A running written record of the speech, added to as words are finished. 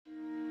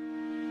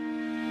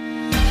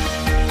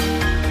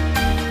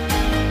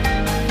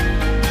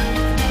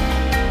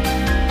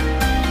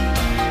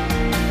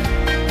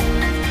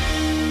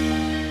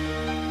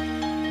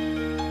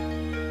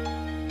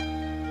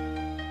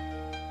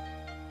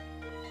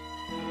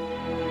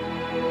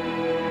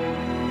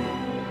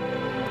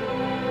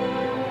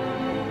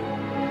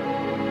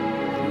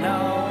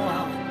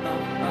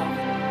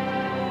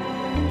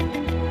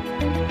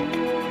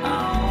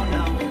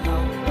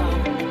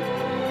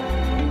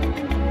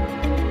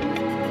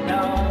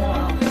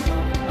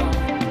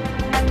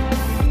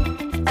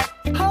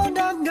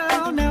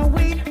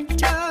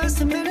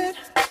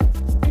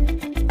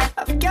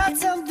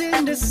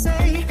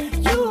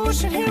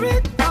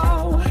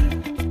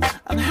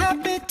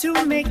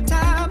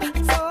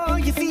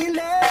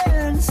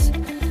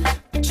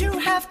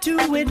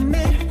to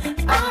admit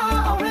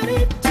I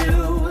already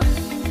do.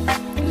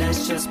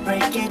 Let's just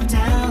break it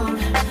down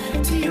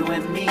to you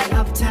and me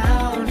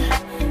uptown,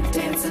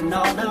 dancing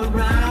all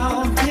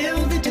around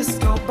till the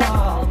disco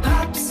ball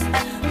pops.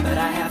 But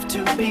I have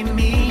to be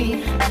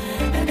me,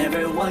 and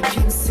everyone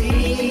can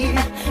see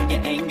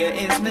your anger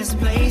is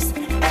misplaced,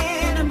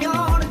 and I'm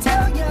gonna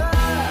tell you,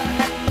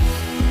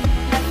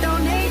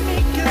 don't hate me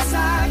 'cause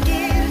I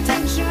get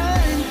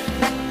attention.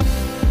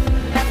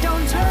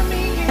 Don't turn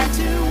me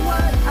into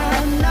what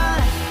I'm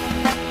not.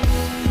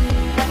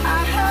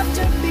 I have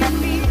to be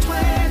me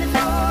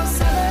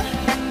 24/7,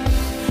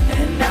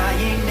 and I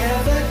ain't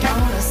never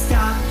gonna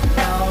stop.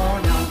 No,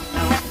 no,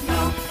 no,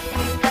 no.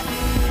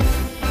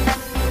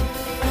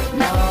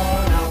 No,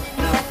 no,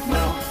 no,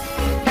 no.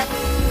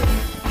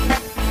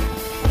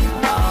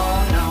 Oh,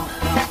 no,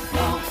 no,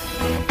 no.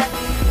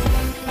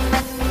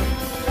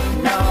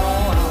 No,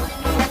 oh,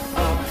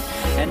 oh, oh.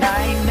 And I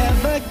ain't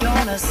never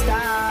gonna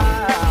stop.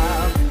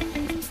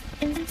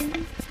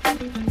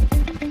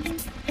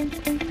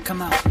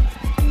 Come on.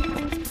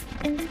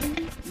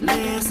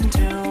 Listen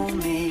to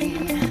me.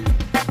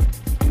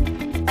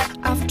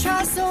 I've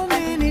tried so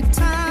many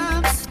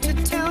times to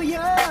tell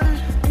you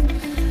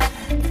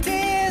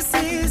this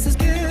is as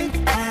good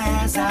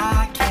as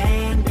I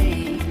can be.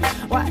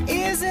 Why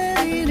isn't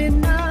it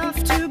enough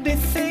to be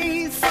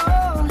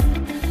faithful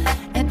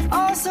and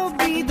also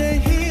be the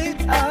hit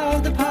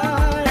of the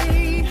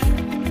party?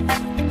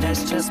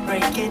 Let's just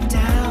break it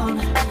down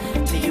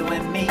to you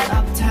and me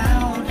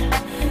uptown,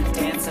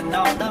 dancing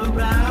all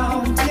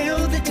around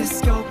till the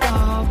disco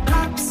ball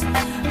pops.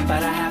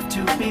 But I have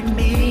to be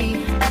me,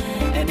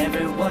 and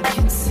everyone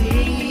can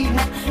see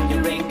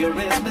your anger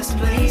is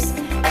misplaced,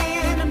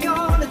 and I'm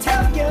gonna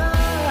tell you,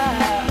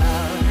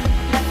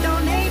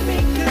 don't hate me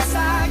 'cause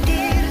I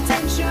get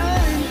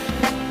attention.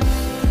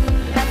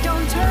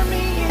 Don't turn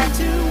me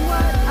into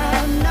what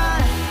I'm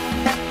not.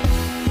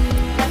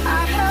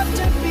 I have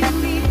to be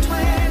me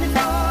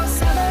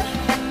 24/7,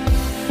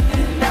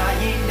 and I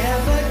ain't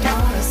never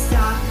gonna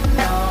stop.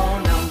 No,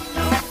 no,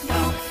 no,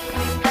 no.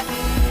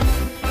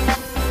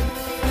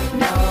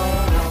 No,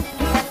 no,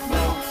 no,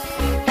 no.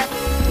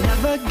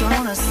 Never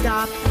gonna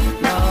stop.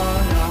 No,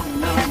 no,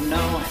 no,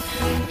 no.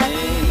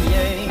 Hey,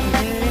 yeah,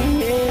 yeah,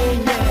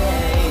 yeah, yeah.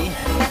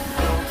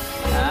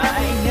 I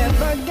ain't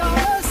never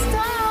gonna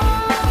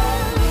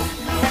stop.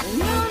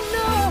 No,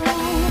 no.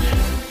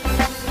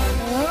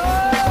 Oh,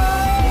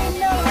 I ain't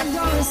never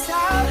gonna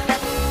stop.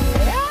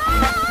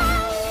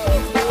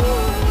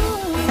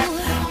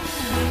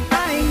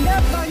 I ain't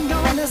never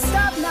gonna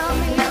stop now,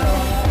 baby.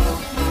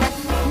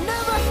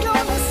 Never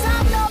gonna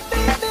stop now,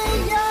 baby.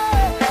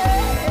 Yeah,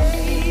 yeah,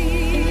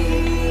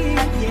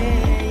 yeah.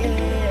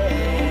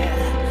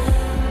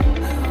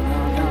 No, no,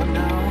 no,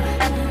 no.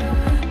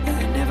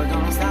 Never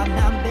gonna stop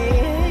now,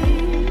 baby.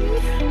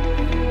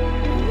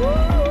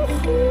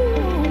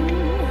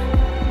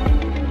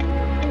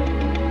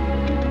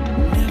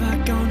 Never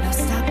gonna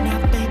stop now,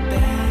 baby.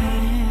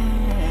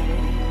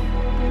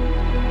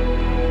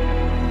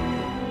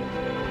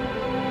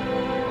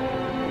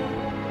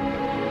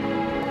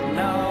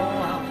 No,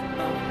 oh,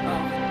 oh,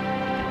 oh.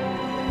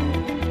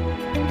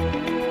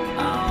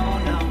 Oh,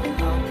 no,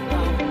 oh,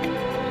 oh.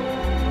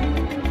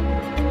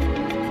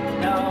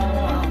 No,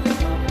 oh,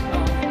 oh,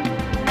 oh.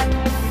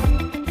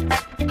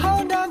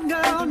 Hold on,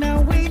 girl, now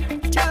wait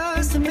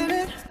just a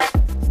minute.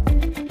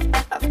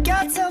 I've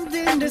got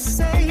something to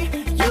say,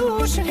 you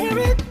should hear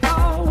it.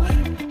 Oh,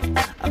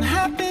 I'm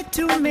happy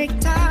to make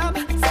time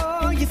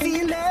for your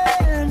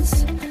feelings,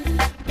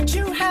 but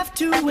you have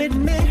to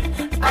admit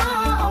I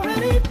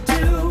already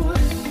do.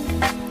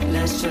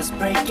 Let's just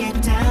break it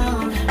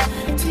down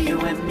to you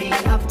and me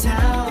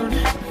uptown,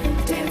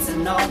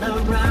 dancing all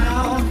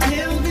around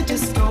till the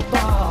disco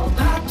ball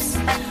pops.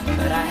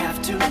 But I have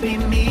to be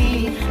me,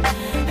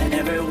 and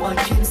everyone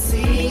can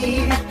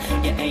see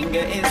your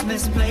anger is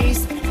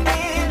misplaced,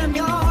 and I'm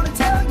gonna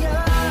tell you,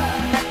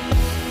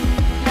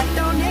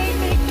 don't hate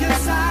me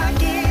 'cause I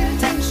get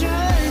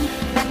attention.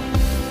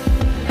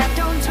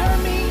 Don't turn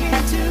me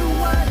into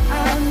what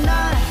I'm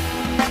not.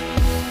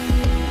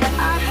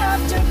 I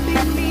have to be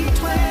me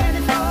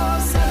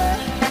 24/7,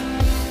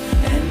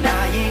 and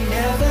I ain't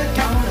never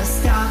gonna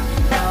stop.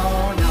 No,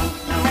 no,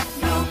 no,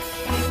 no.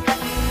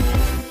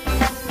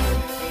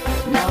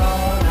 No,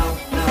 no,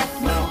 no,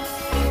 no.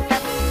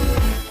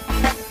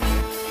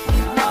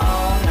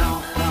 Oh, no,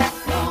 no,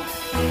 no.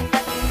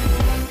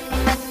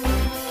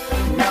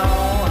 No,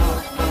 oh,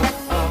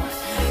 oh, oh.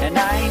 And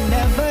I ain't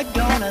never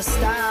gonna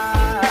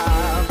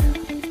stop.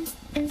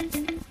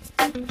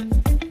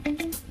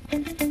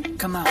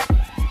 Come on.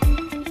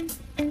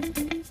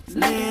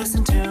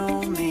 Listen to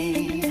me.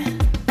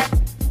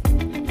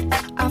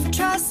 I've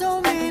tried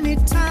so many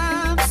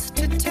times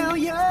to tell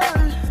you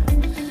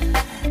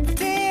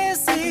this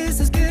is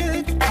as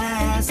good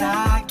as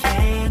I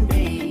can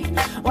be.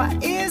 Why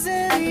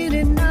isn't it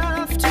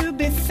enough to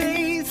be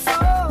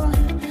faithful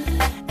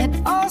and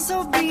also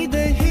be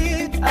the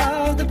hit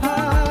of the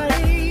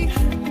party?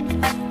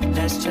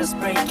 Let's just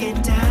break it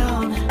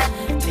down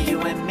to you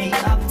and me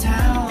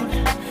uptown,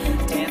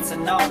 dance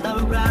all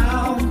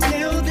around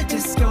till the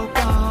disco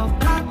ball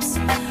pops.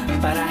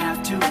 But I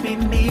have to be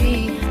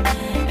me,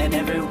 and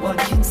everyone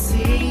can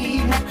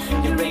see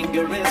your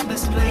anger is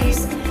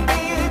misplaced.